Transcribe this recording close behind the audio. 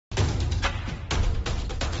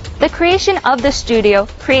The creation of the studio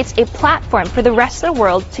creates a platform for the rest of the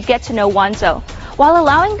world to get to know Wanzhou, while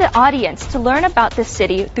allowing the audience to learn about the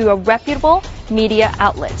city through a reputable media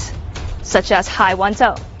outlet, such as Hi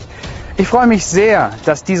Wanzhou. Ich freue mich sehr,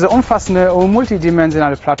 dass diese umfassende und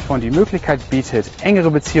multidimensionale Plattform die Möglichkeit bietet,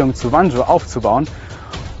 engere Beziehungen zu Wanzhou aufzubauen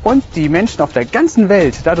und die Menschen auf der ganzen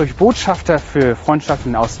Welt dadurch Botschafter für Freundschaft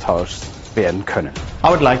und Austausch werden können. I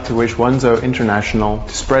would like to wish Wanzhou International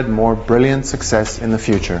to spread more brilliant success in the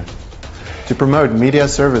future, to promote media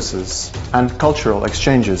services and cultural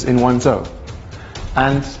exchanges in Wanzhou,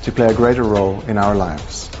 and to play a greater role in our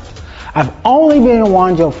lives. I've only been in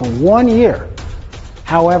Wanzhou for 1 year.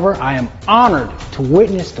 However, I am honored to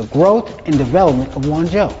witness the growth and development of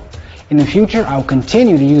Wanzhou. In the future, I will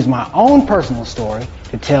continue to use my own personal story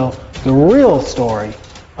to tell the real story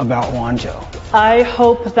about Wanzhou. I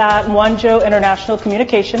hope that Wanzhou International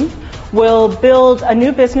Communication will build a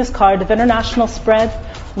new business card of international spread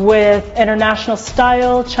with international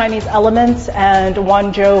style, Chinese elements, and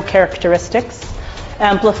Wanzhou characteristics,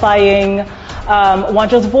 amplifying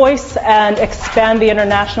Wanzhou's voice and expand the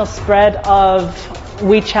international spread of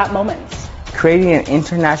WeChat moments. Creating an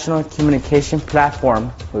international communication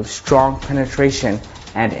platform with strong penetration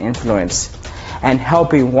and influence, and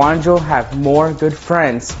helping Wanzhou have more good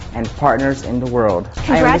friends and partners in the world.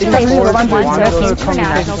 Congratulations, Wanzhou Wanzhou International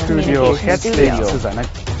Communication Studio. Herzlich zu seiner